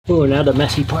Oh, now the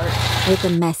messy part. With a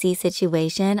messy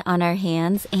situation on our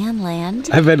hands and land.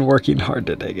 I've been working hard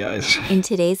today, guys. In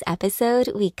today's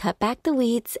episode, we cut back the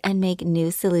weeds and make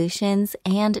new solutions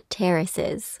and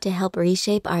terraces to help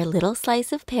reshape our little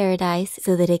slice of paradise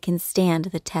so that it can stand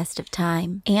the test of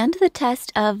time. And the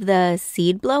test of the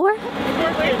seed blower?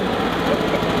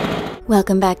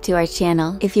 Welcome back to our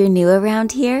channel. If you're new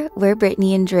around here, we're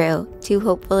Brittany and Drew, two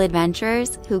hopeful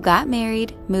adventurers who got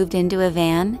married, moved into a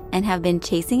van, and have been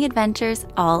chasing adventures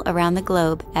all around the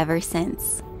globe ever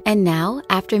since. And now,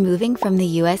 after moving from the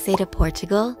USA to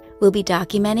Portugal, we'll be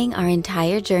documenting our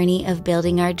entire journey of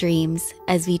building our dreams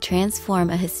as we transform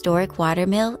a historic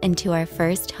watermill into our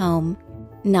first home,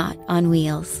 not on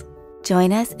wheels.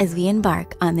 Join us as we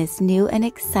embark on this new and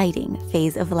exciting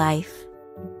phase of life.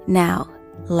 Now,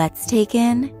 let's take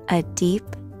in a deep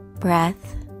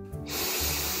breath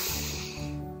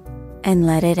and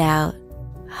let it out.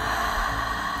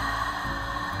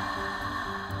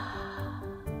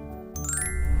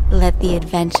 Let the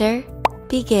adventure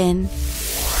begin.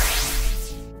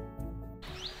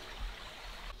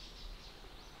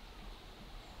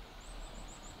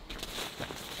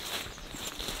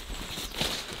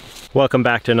 Welcome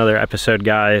back to another episode,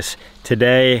 guys.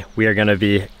 Today we are going to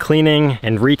be cleaning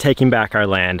and retaking back our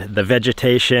land. The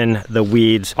vegetation, the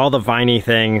weeds, all the viney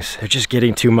things, they're just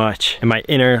getting too much. And my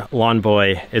inner lawn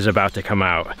boy is about to come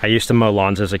out. I used to mow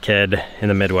lawns as a kid in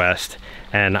the Midwest,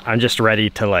 and I'm just ready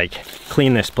to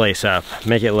clean this place up,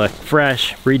 make it look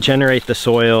fresh, regenerate the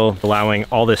soil, allowing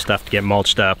all this stuff to get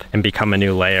mulched up and become a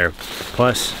new layer.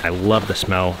 Plus, I love the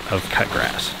smell of cut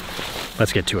grass.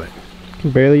 Let's get to it. You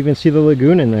can barely even see the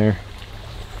lagoon in there.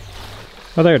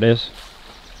 Oh, there it is.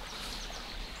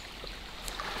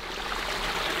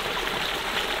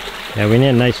 Yeah, we need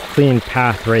a nice clean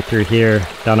path right through here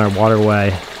down our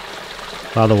waterway.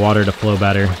 Allow the water to flow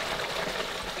better.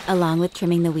 Along with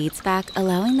trimming the weeds back,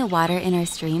 allowing the water in our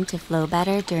stream to flow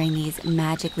better during these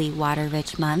magically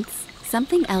water-rich months,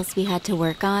 something else we had to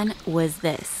work on was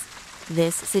this.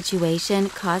 This situation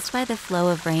caused by the flow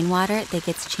of rainwater that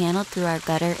gets channeled through our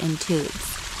gutter and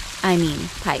tubes. I mean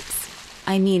pipes.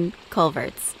 I mean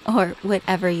culverts, or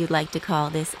whatever you'd like to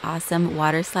call this awesome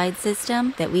water slide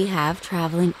system that we have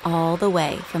traveling all the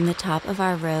way from the top of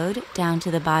our road down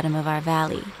to the bottom of our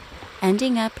valley,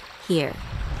 ending up here.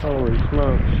 Holy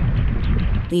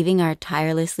smokes. Leaving our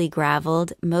tirelessly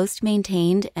graveled, most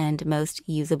maintained, and most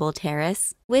usable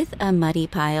terrace with a muddy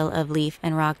pile of leaf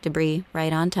and rock debris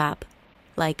right on top.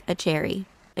 Like a cherry,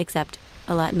 except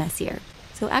a lot messier.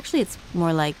 So actually it's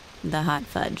more like the hot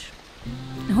fudge.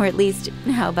 Or at least,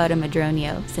 how about a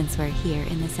madronio, since we're here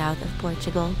in the south of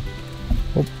Portugal?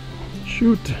 Oh,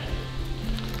 shoot.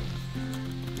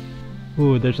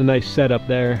 Ooh, there's a nice setup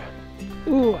there.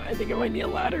 Ooh, I think I might need a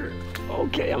ladder.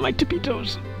 Okay, on my tippy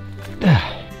toes.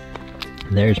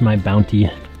 There's my bounty.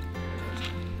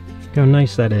 Look how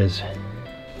nice that is.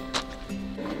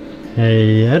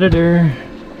 Hey, editor.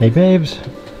 Hey, babes.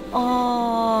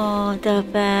 Oh, the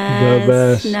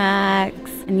best snacks.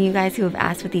 And you guys who have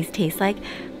asked what these taste like,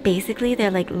 basically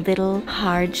they're like little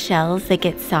hard shells that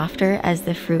get softer as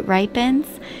the fruit ripens.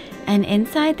 And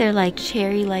inside they're like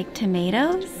cherry-like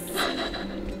tomatoes.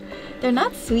 They're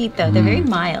not sweet though, they're very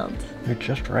mild. They're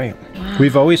just right. Wow.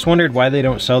 We've always wondered why they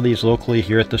don't sell these locally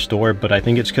here at the store, but I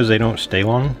think it's because they don't stay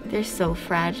long. They're so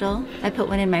fragile. I put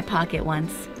one in my pocket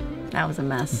once. That was a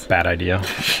mess. Bad idea.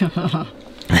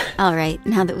 All right,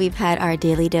 now that we've had our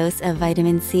daily dose of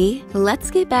vitamin C, let's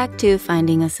get back to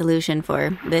finding a solution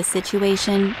for this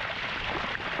situation.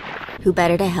 Who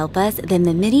better to help us than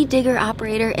the mini digger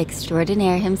operator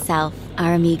extraordinaire himself,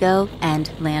 our amigo and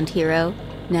land hero,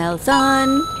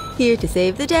 Nelson, here to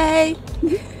save the day.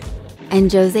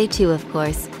 And Jose too, of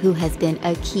course, who has been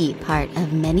a key part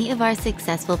of many of our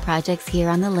successful projects here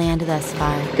on the land thus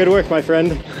far. Good work, my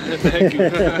friend. Thank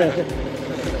you.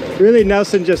 Really,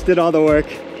 Nelson just did all the work.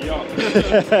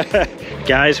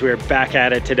 Guys, we're back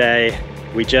at it today.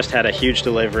 We just had a huge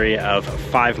delivery of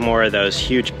 5 more of those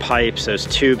huge pipes, those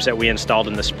tubes that we installed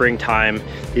in the springtime.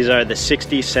 These are the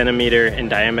 60 centimeter in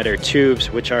diameter tubes,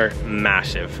 which are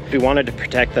massive. We wanted to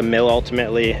protect the mill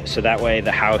ultimately, so that way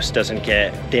the house doesn't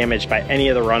get damaged by any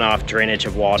of the runoff drainage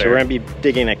of water. So we're gonna be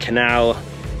digging a canal,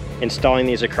 installing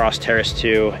these across Terrace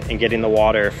 2, and getting the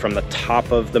water from the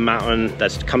top of the mountain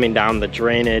that's coming down the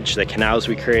drainage, the canals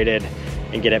we created,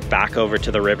 and get it back over to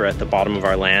the river at the bottom of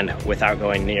our land without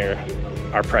going near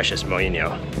our precious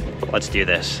moinho. Let's do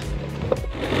this.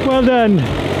 Well done.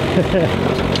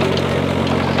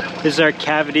 This is our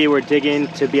cavity we're digging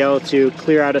to be able to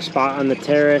clear out a spot on the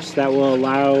terrace that will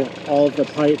allow all of the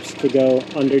pipes to go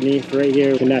underneath right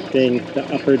here, connecting the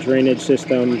upper drainage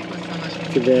system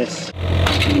to this.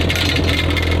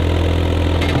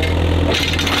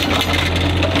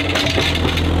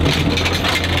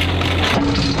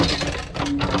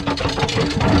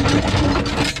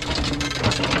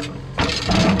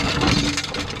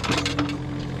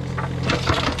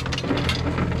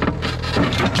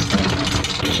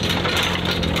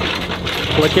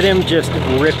 Look at him just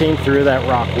ripping through that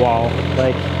rock wall.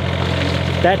 Like,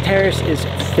 that terrace is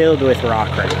filled with rock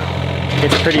right now.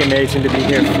 It's pretty amazing to be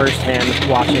here firsthand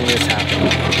watching this happen.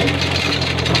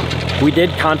 We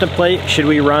did contemplate, should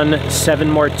we run 7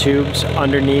 more tubes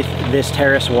underneath this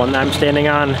terrace one that I'm standing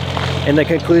on? And the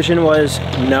conclusion was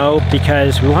no,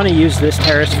 because we want to use this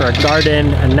terrace for a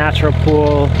garden, a natural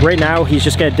pool. Right now, he's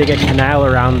just gonna dig a canal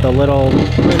around the little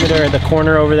perimeter, the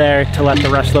corner over there, to let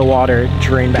the rest of the water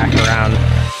drain back around.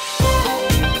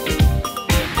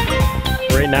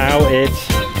 Right now, it's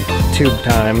tube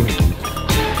time.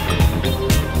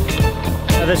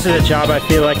 Now, this is a job I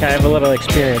feel like I have a little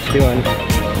experience doing.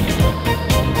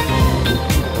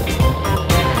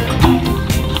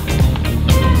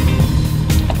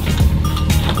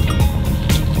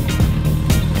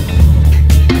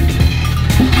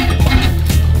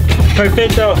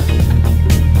 Perfecto.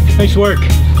 Nice work.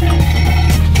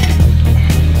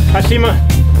 Hashima.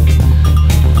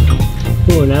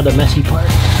 Oh, now the messy part.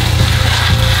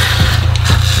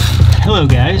 Hello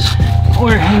guys.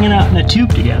 We're hanging out in a tube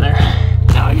together.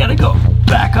 Now I gotta go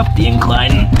back up the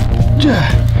incline.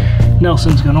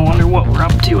 Nelson's gonna wonder what we're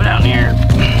up to down here.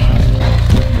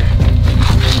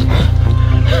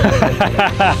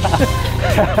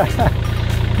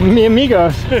 Mi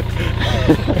amigos.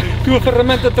 Tua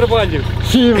ferramenta de trabalho.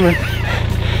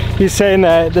 He's saying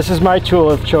that this is my tool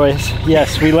of choice.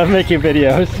 Yes, we love making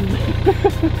videos.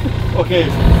 Okay.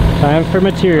 Time for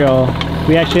material.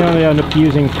 We actually only end up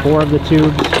using 4 of the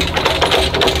tubes.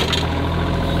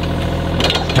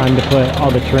 It's time to put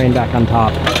all the terrain back on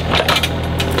top.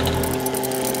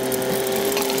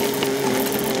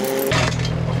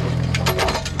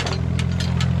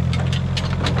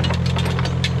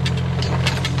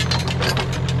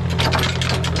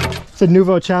 It's a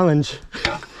nouveau challenge.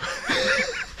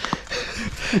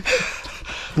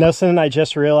 Nelson and I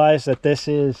just realized that this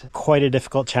is quite a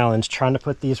difficult challenge, trying to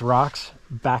put these rocks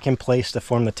back in place to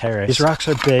form the terrace. These rocks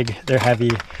are big, they're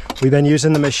heavy. We've been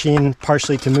using the machine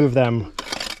partially to move them,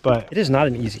 but it is not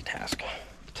an easy task.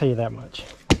 I'll tell you that much.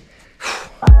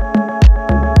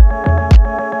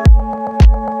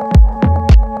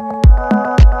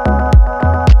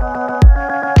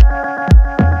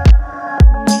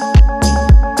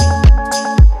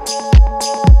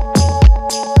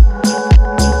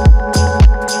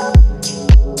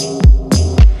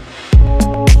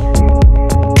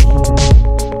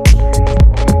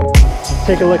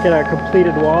 Take a look at our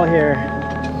completed wall here.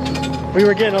 We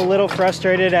were getting a little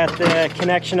frustrated at the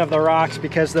connection of the rocks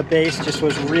because the base just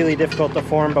was really difficult to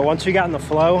form, but once we got in the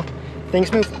flow,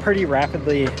 things moved pretty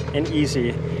rapidly and easy.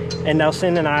 And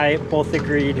Nelson and I both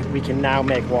agreed we can now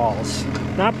make walls.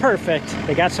 Not perfect,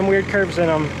 they got some weird curves in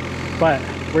them, but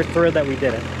we're thrilled that we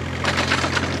did it.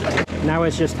 Now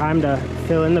it's just time to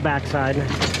fill in the backside.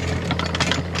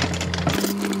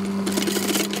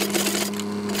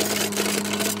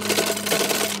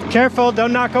 Careful,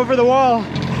 don't knock over the wall.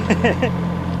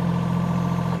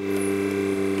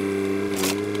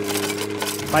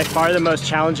 By far the most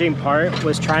challenging part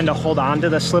was trying to hold on to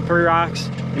the slippery rocks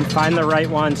and find the right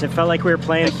ones. It felt like we were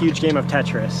playing a huge game of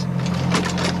Tetris.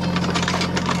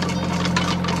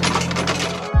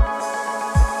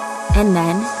 And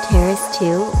then, Terrace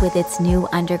 2, with its new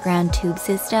underground tube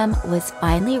system, was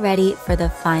finally ready for the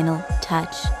final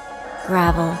touch.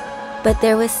 Gravel. But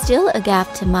there was still a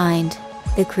gap to mind.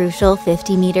 The crucial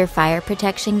 50-meter fire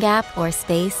protection gap or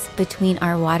space between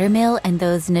our watermill and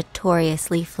those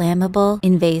notoriously flammable,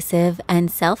 invasive,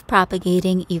 and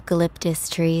self-propagating eucalyptus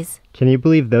trees. Can you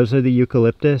believe those are the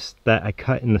eucalyptus that I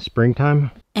cut in the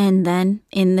springtime? And then,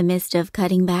 in the midst of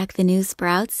cutting back the new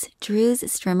sprouts, Drew's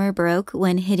strimmer broke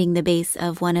when hitting the base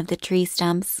of one of the tree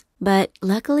stumps. But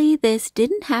luckily, this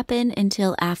didn't happen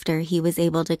until after he was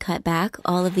able to cut back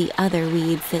all of the other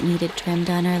weeds that needed trimmed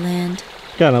on our land.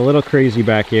 Gotten a little crazy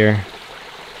back here.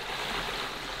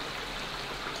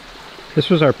 This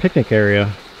was our picnic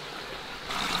area.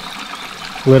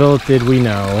 Little did we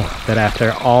know that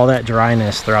after all that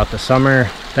dryness throughout the summer,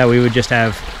 that we would just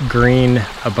have green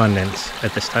abundance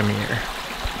at this time of year.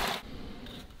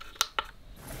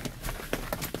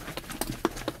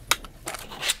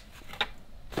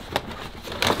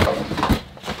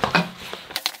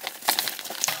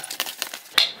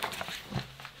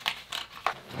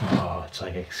 Oh, it's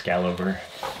like Excalibur.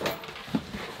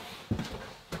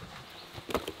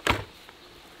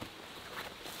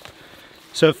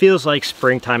 So it feels like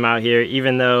springtime out here,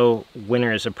 even though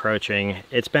winter is approaching.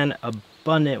 It's been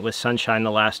abundant with sunshine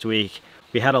the last week.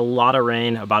 We had a lot of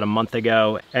rain about a month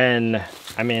ago, and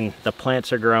I mean, the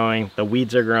plants are growing, the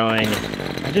weeds are growing.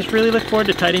 I just really look forward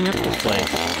to tidying up this place.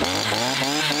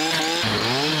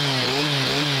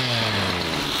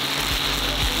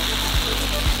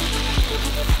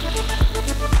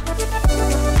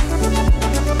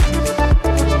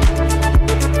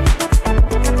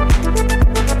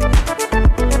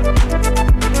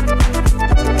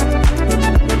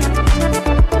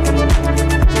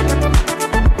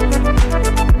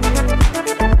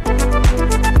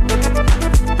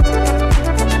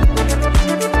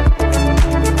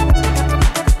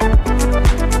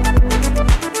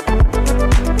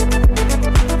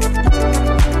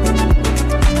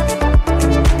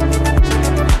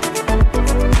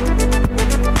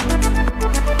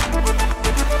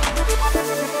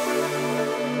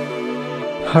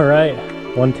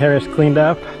 One terrace cleaned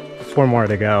up, 4 more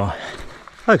to go.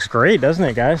 Looks great, doesn't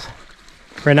it, guys?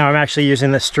 Right now I'm actually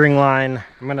using the string line.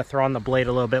 I'm gonna throw on the blade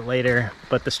a little bit later,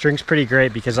 but the string's pretty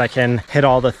great because I can hit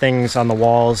all the things on the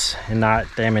walls and not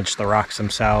damage the rocks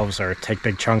themselves or take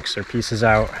big chunks or pieces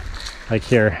out. Like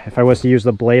here, if I was to use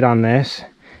the blade on this,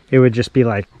 it would just be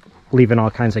like leaving all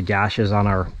kinds of gashes on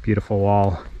our beautiful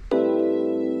wall.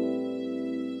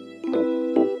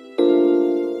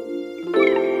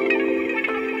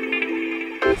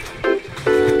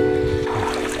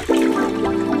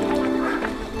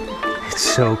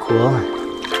 It's so cool.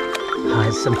 Oh,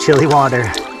 it's some chilly water.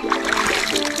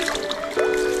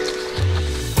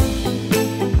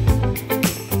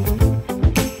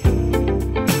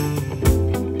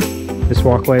 This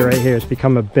walkway right here has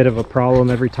become a bit of a problem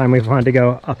every time we've wanted to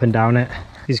go up and down it.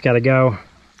 He's got to go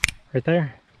right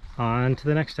there, on to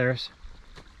the next terrace.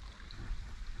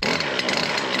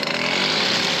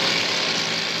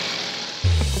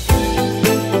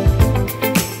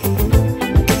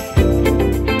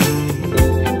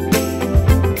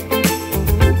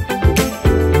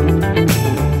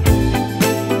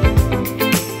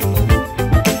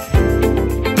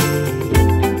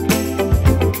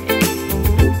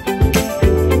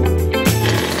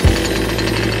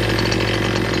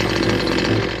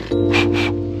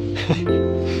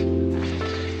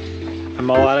 I'm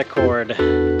all out of cord.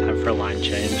 Time for a line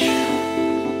change.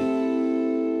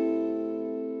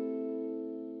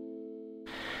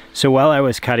 So while I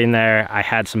was cutting there, I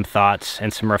had some thoughts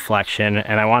and some reflection,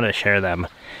 and I wanted to share them.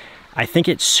 I think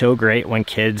it's so great when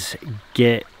kids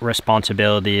get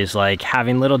responsibilities like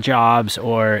having little jobs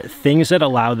or things that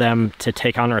allow them to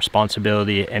take on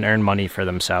responsibility and earn money for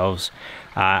themselves.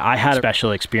 I had a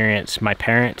special experience. My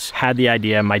parents had the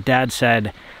idea. My dad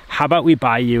said, how about we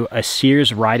buy you a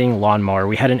Sears riding lawnmower?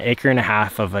 We had an 1.5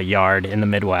 acres of a yard in the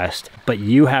Midwest, but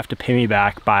you have to pay me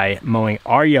back by mowing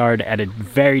our yard at a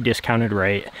very discounted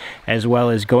rate, as well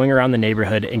as going around the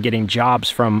neighborhood and getting jobs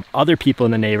from other people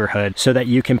in the neighborhood so that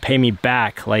you can pay me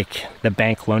back like the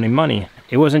bank loaning money.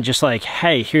 It wasn't just like,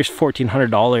 hey, here's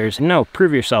 $1,400. No,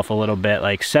 prove yourself a little bit.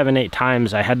 Like 7-8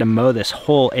 times I had to mow this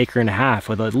whole 1.5 acres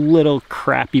with a little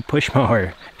crappy push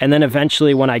mower. And then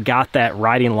eventually when I got that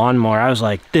riding lawnmower, I was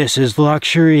like, this is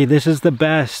luxury, this is the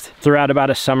best. Throughout about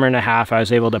a 1.5 summers, I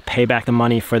was able to pay back the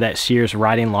money for that Sears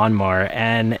riding lawnmower.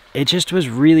 And it just was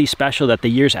really special that the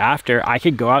years after I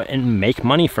could go out and make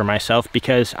money for myself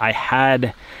because I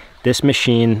had this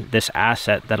machine, this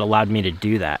asset that allowed me to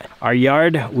do that. Our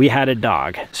yard, we had a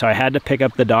dog, so I had to pick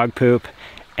up the dog poop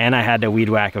and I had to weed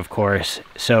whack, of course.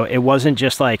 So it wasn't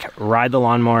just like ride the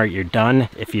lawnmower, you're done.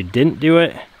 If you didn't do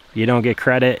it, you don't get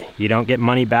credit, you don't get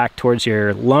money back towards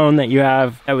your loan that you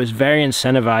have. I was very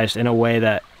incentivized in a way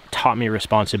that taught me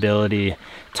responsibility,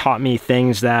 taught me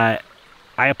things that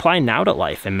I apply now to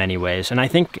life in many ways. And I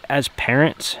think as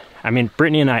parents, I mean,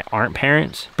 Brittany and I aren't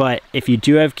parents, but if you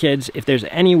do have kids, if there's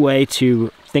any way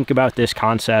to think about this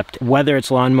concept, whether it's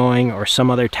lawn mowing or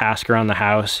some other task around the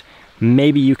house,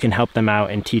 maybe you can help them out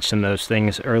and teach them those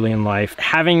things early in life.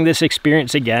 Having this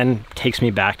experience again takes me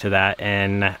back to that,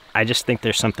 and I just think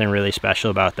there's something really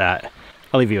special about that.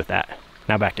 I'll leave you with that.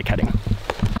 Now back to cutting.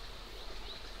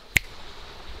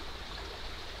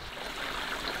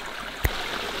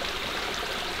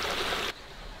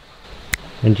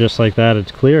 And just like that,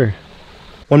 it's clear.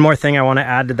 One more thing I want to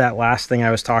add to that last thing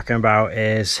I was talking about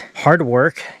is hard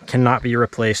work cannot be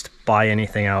replaced by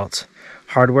anything else.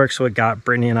 Hard work's what got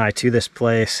Brittany and I to this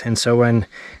place. And so when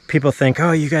people think,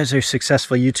 oh, you guys are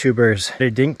successful YouTubers,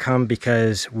 it didn't come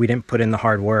because we didn't put in the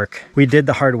hard work. We did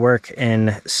the hard work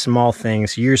in small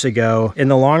things years ago. In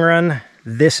the long run,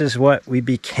 this is what we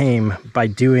became by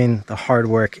doing the hard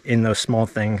work in those small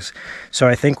things. So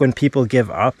I think when people give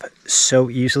up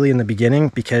so easily in the beginning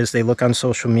because they look on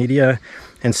social media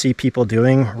and see people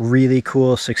doing really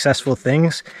cool, successful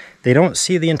things, they don't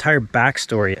see the entire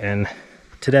backstory. And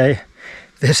today,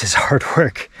 this is hard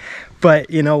work.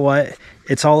 But you know what?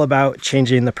 It's all about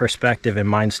changing the perspective and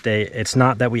mind state. It's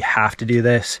not that we have to do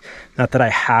this, not that I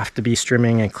have to be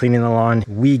trimming and cleaning the lawn.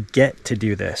 We get to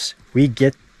do this. We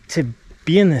get to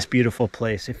be in this beautiful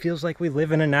place. It feels like we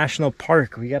live in a national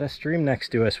park. We got a stream next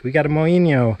to us. We got a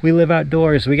moino. We live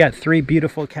outdoors. We got 3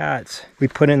 beautiful cats. We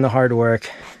put in the hard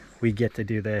work. We get to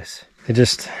do this.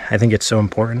 I think it's so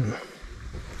important.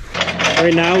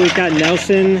 Right now we've got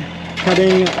Nelson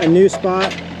cutting a new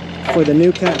spot for the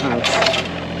new cat house.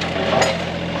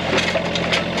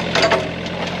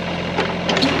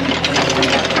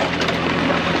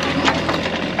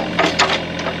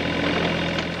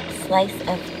 Slice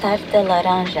of tarte de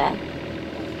laranja.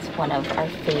 It's one of our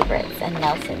favorites, and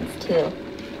Nelson's too.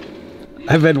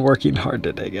 I've been working hard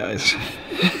today, guys.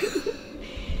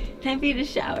 Time for you to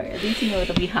shower. At least you know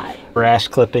it'll be hot. Grass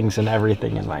clippings and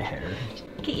everything in my hair.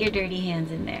 Get your dirty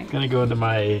hands in there. Gonna go into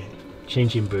my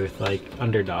changing booth like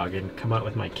underdog and come out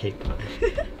with my cape on.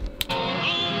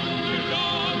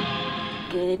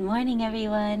 Good morning,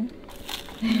 everyone.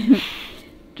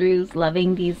 Drew's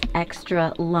loving these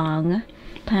extra long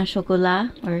pain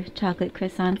chocolat or chocolate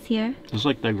croissants here. It's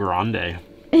like the grande.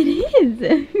 It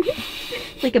is.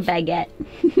 Like a baguette.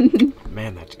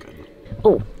 Man, that's good.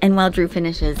 Oh, and while Drew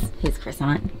finishes his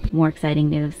croissant, more exciting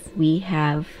news. We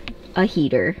have a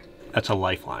heater. That's a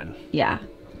lifeline. Yeah.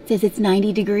 It says it's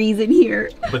 90 degrees in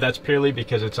here. But that's purely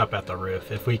because it's up at the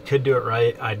roof. If we could do it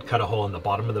right, I'd cut a hole in the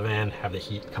bottom of the van, have the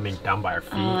heat coming down by our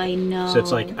feet. Oh, I know. So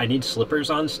it's like, I need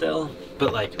slippers on still,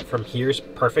 but like from here's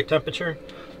perfect temperature,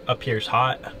 up here's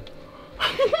hot.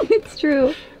 It's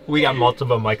true. We got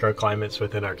multiple microclimates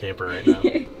within our camper right now.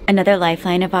 Another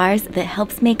lifeline of ours that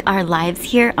helps make our lives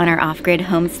here on our off-grid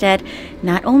homestead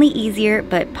not only easier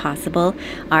but possible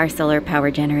are solar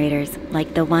power generators,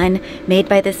 like the one made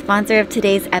by the sponsor of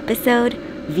today's episode,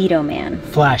 Vitoman.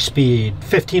 Flash speed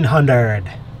 1500.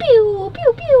 Pew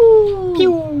pew pew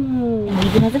Pew. And it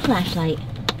even has a flashlight.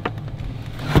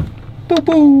 Boo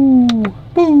boo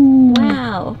boo.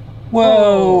 Wow.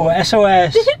 Whoa,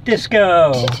 SOS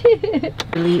disco.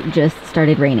 Really just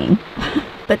started raining.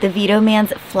 But the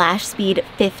Vitoman's flash speed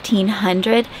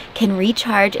 1500 can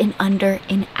recharge in under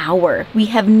an hour. We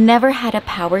have never had a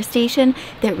power station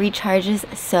that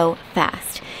recharges so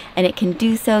fast. And it can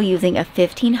do so using a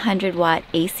 1500 watt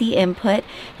AC input.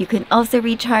 You can also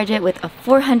recharge it with a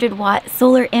 400 watt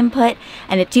solar input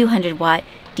and a 200 watt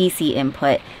DC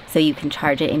input. So you can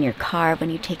charge it in your car when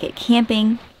you take it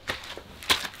camping.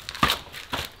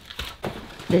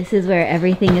 This is where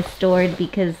everything is stored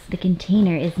because the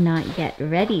container is not yet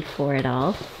ready for it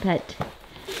all. But,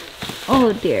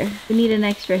 oh dear, we need an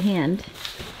extra hand.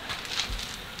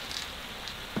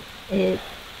 It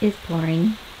is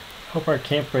pouring. Hope our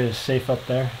camper is safe up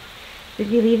there. Did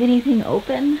we leave anything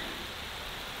open?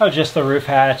 Oh, just the roof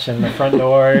hatch and the front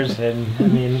doors, and I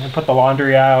mean, I put the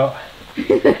laundry out.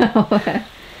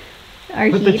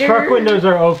 Our But heater? the truck windows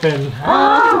are open.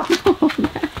 Oh!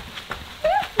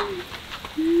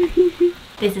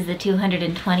 This is the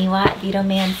 220 watt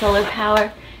Vitoman solar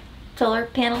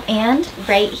panel. And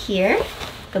right here,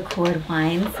 the cord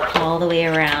winds all the way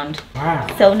around. Wow.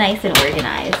 So nice and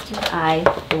organized. I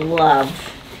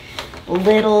love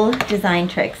little design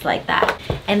tricks like that.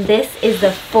 And this is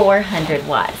the 400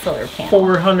 watt solar panel.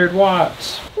 400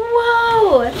 watts.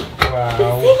 Whoa! Wow.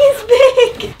 This thing is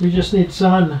big! We just need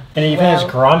sun. And it even Well has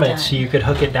grommets, done. so you could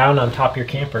hook it down on top of your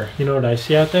camper. You know what I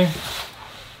see out there?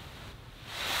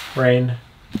 Rain.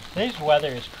 Today's weather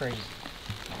is crazy.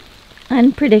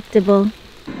 Unpredictable.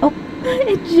 Oh,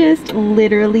 it just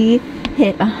literally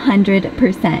hit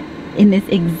 100% in this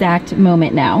exact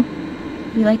moment now.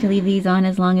 We like to leave these on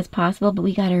as long as possible, but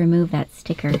we gotta remove that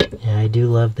sticker. Yeah, I do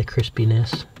love the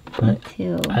crispiness, Me but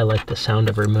too. I like the sound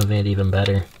of removing it even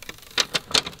better.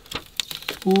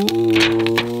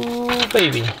 Ooh,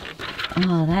 baby.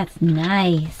 Oh, that's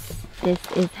nice. This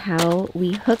is how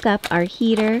we hook up our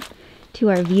heater to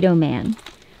our Vitoman.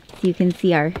 So you can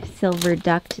see our silver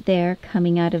duct there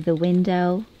coming out of the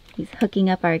window. He's hooking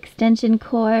up our extension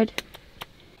cord.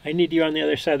 I need you on the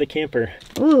other side of the camper.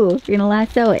 Ooh, you're gonna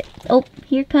lasso it. Oh,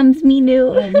 here comes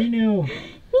Minu. Oh, Minu.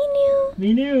 Minu.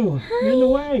 Minu, you're in the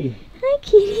way. Hi,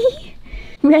 kitty.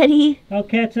 Ready? All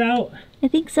cats out. I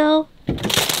think so.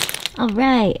 All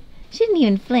right. She didn't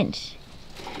even flinch.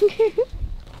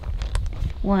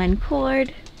 One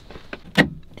cord.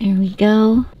 There we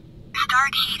go.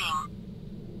 Start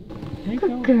heating. There you Good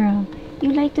go. girl.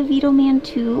 You like the Vitoman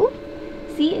too?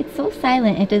 See, it's so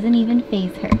silent, it doesn't even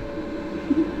faze her.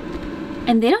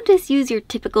 And they don't just use your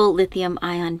typical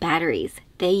lithium-ion batteries.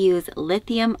 They use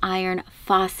lithium iron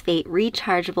phosphate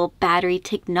rechargeable battery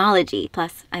technology.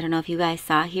 Plus, I don't know if you guys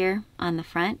saw here on the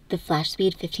front, the Flash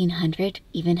Speed 1500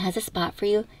 even has a spot for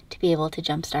you to be able to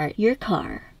jumpstart your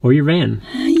car. Or your van.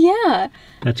 Yeah.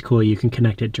 That's cool. You can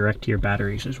connect it direct to your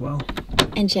batteries as well.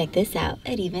 And check this out.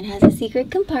 It even has a secret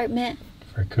compartment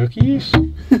For cookies?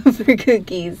 for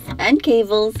cookies and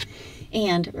cables.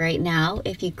 And right now,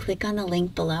 if you click on the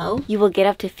link below, you will get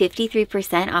up to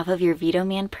 53% off of your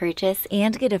Vitoman purchase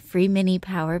and get a free mini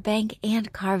power bank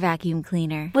and car vacuum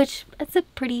cleaner, which that's a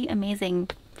pretty amazing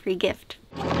free gift.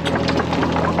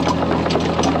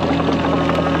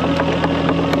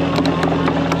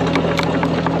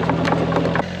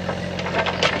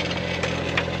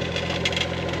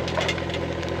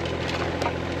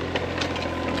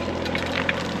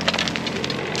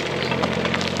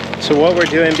 So what we're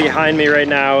doing behind me right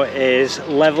now is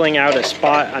leveling out a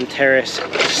spot on terrace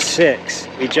 6.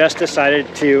 We just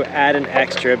decided to add an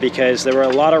extra because there were a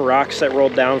lot of rocks that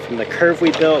rolled down from the curve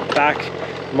we built back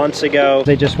months ago.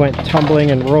 They just went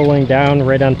tumbling and rolling down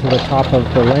right onto the top of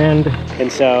the land.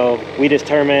 And so we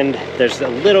determined there's a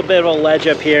little bit of a ledge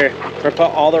up here. We're gonna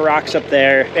put all the rocks up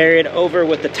there, bury it over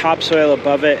with the topsoil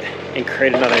above it, and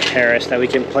create another terrace that we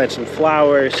can plant some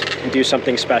flowers and do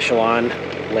something special on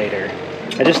later.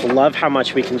 I just love how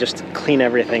much we can just clean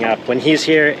everything up. When he's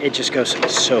here, it just goes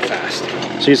so fast.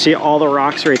 So you see all the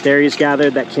rocks right there he's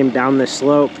gathered that came down this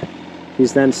slope.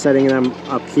 He's then setting them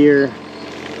up here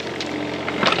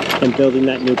and building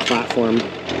that new platform.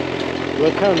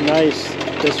 Look how nice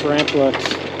this ramp looks.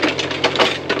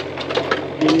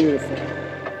 Beautiful.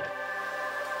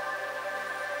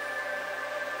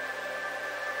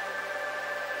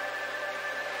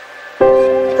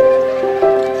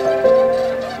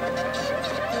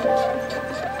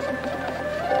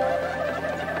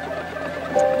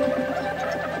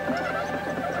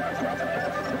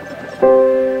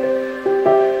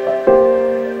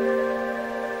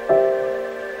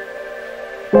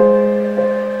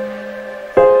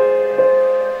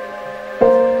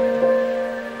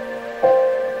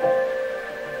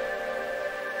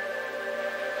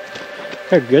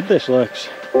 How good this looks.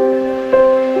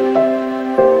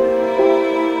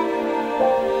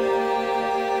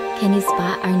 Can you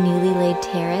spot our newly laid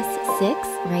terrace 6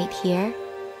 right here?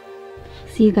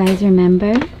 So you guys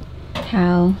remember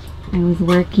how I was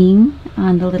working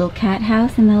on the little cat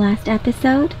house in the last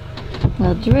episode?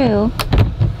 Well, Drew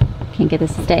can't get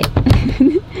this to stay.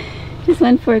 Just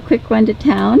went for a quick run to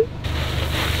town.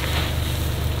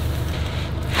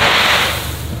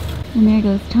 And there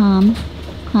goes Tom,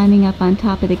 climbing up on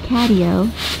top of the catio.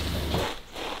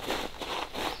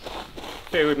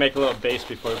 Maybe we make a little base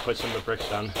before we put some of the bricks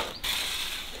down.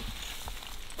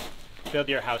 Build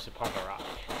your house upon the rock.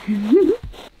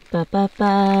 Ba ba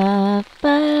ba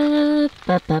ba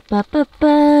ba ba ba ba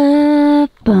ba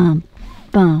bum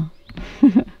bum.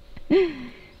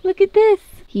 Look at this.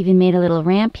 He even made a little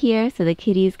ramp here so the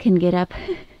kitties can get up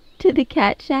to the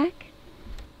cat shack.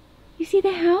 You see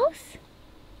the house?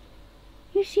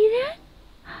 You see that?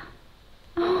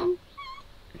 Oh,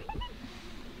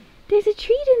 there's a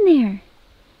treat in there.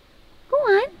 Go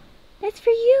on, that's for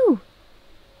you.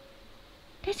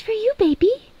 That's for you,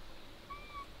 baby.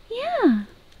 Yeah,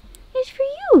 it's for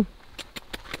you.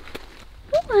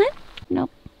 Go on.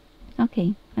 Nope.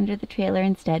 Okay, under the trailer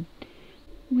instead.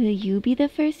 Will you be the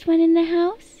first one in the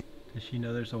house? Does she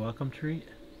know there's a welcome treat?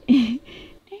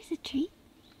 There's a treat.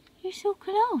 You're so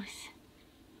close.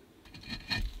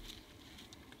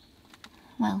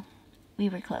 Well, we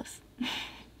were close.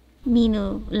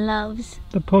 Minu loves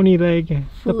The pony leg,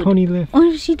 food. the pony lift.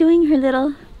 Oh, is she doing her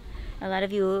little... A lot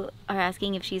of you are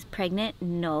asking if she's pregnant.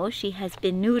 No, she has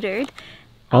been neutered.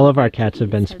 All of our cats have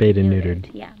been spayed and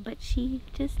neutered. Yeah, but she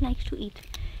just likes to eat.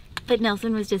 But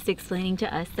Nelson was just explaining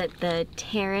to us that the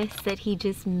terrace that he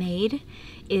just made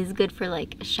is good for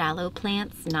like shallow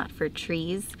plants, not for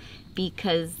trees,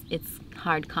 because it's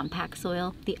hard compact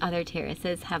soil. The other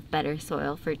terraces have better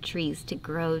soil for trees to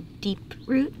grow deep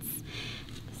roots.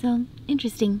 So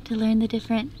interesting to learn the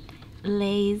different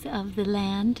lays of the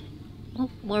land. Oh,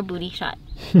 more booty shot.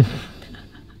 You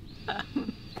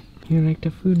like the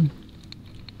food?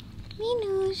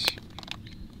 Minoosh,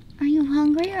 are you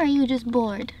hungry or are you just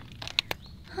bored?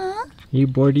 Huh? Are you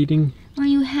bored eating? Or are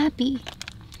you happy?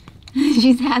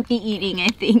 She's happy eating, I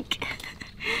think.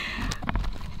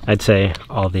 I'd say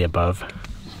all the above.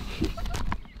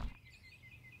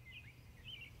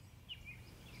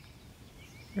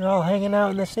 You're all hanging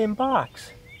out in the same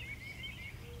box.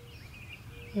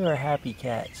 You are happy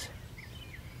cats.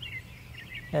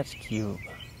 That's cute.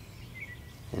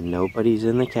 And nobody's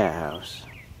in the cat house.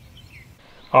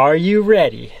 Are you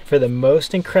ready for the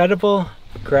most incredible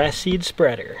grass seed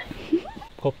spreader?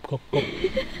 Pop, pop, pop.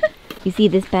 You see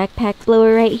this backpack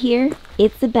blower right here?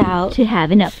 It's about to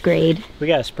have an upgrade. We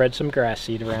gotta spread some grass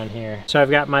seed around here. So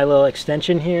I've got my little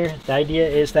extension here. The idea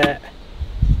is that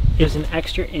there's an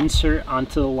extra insert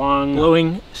onto the long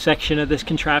blowing section of this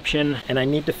contraption, and I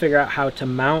need to figure out how to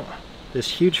mount this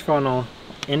huge funnel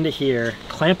into here,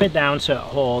 clamp it down so it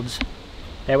holds.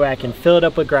 That way I can fill it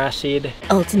up with grass seed.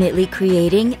 Ultimately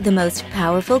creating the most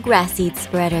powerful grass seed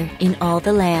spreader in all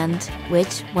the land,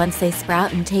 which, once they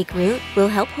sprout and take root, will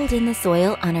help hold in the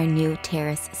soil on our new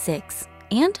Terrace 6,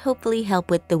 and hopefully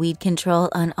help with the weed control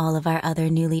on all of our other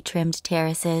newly trimmed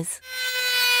terraces.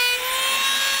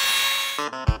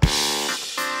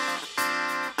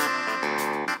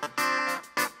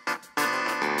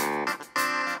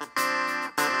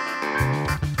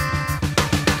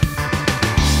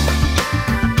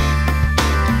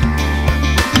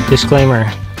 Disclaimer,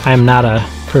 I'm not a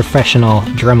professional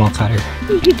Dremel cutter.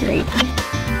 Great.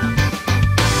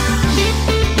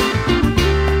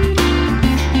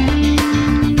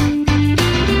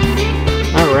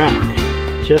 All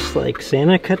right, just like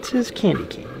Santa cuts his candy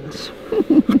canes.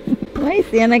 Why is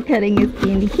Santa cutting his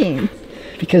candy canes?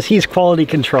 Because he's quality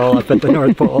control up at the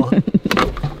North Pole.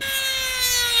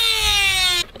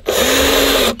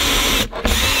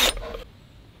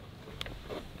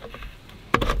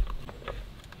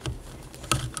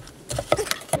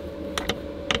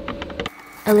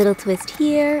 A little twist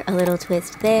here, a little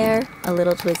twist there, a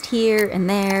little twist here and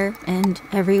there and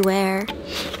everywhere.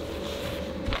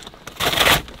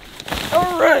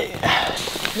 All right,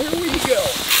 here we go.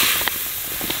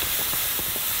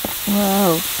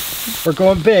 Whoa. We're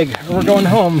going big, or we're going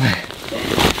home.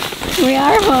 We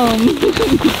are home.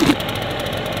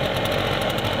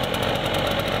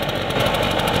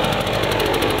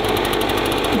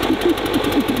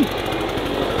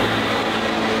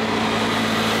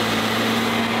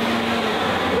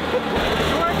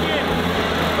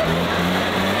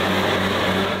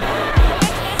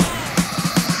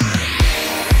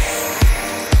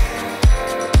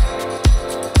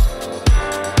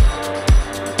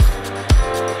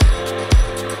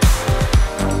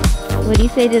 What do you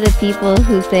say to the people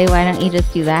who say, why don't you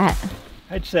just do that?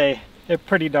 I'd say they're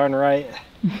pretty darn right.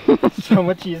 So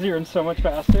much easier and so much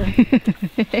faster.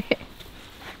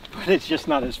 But it's just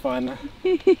not as fun.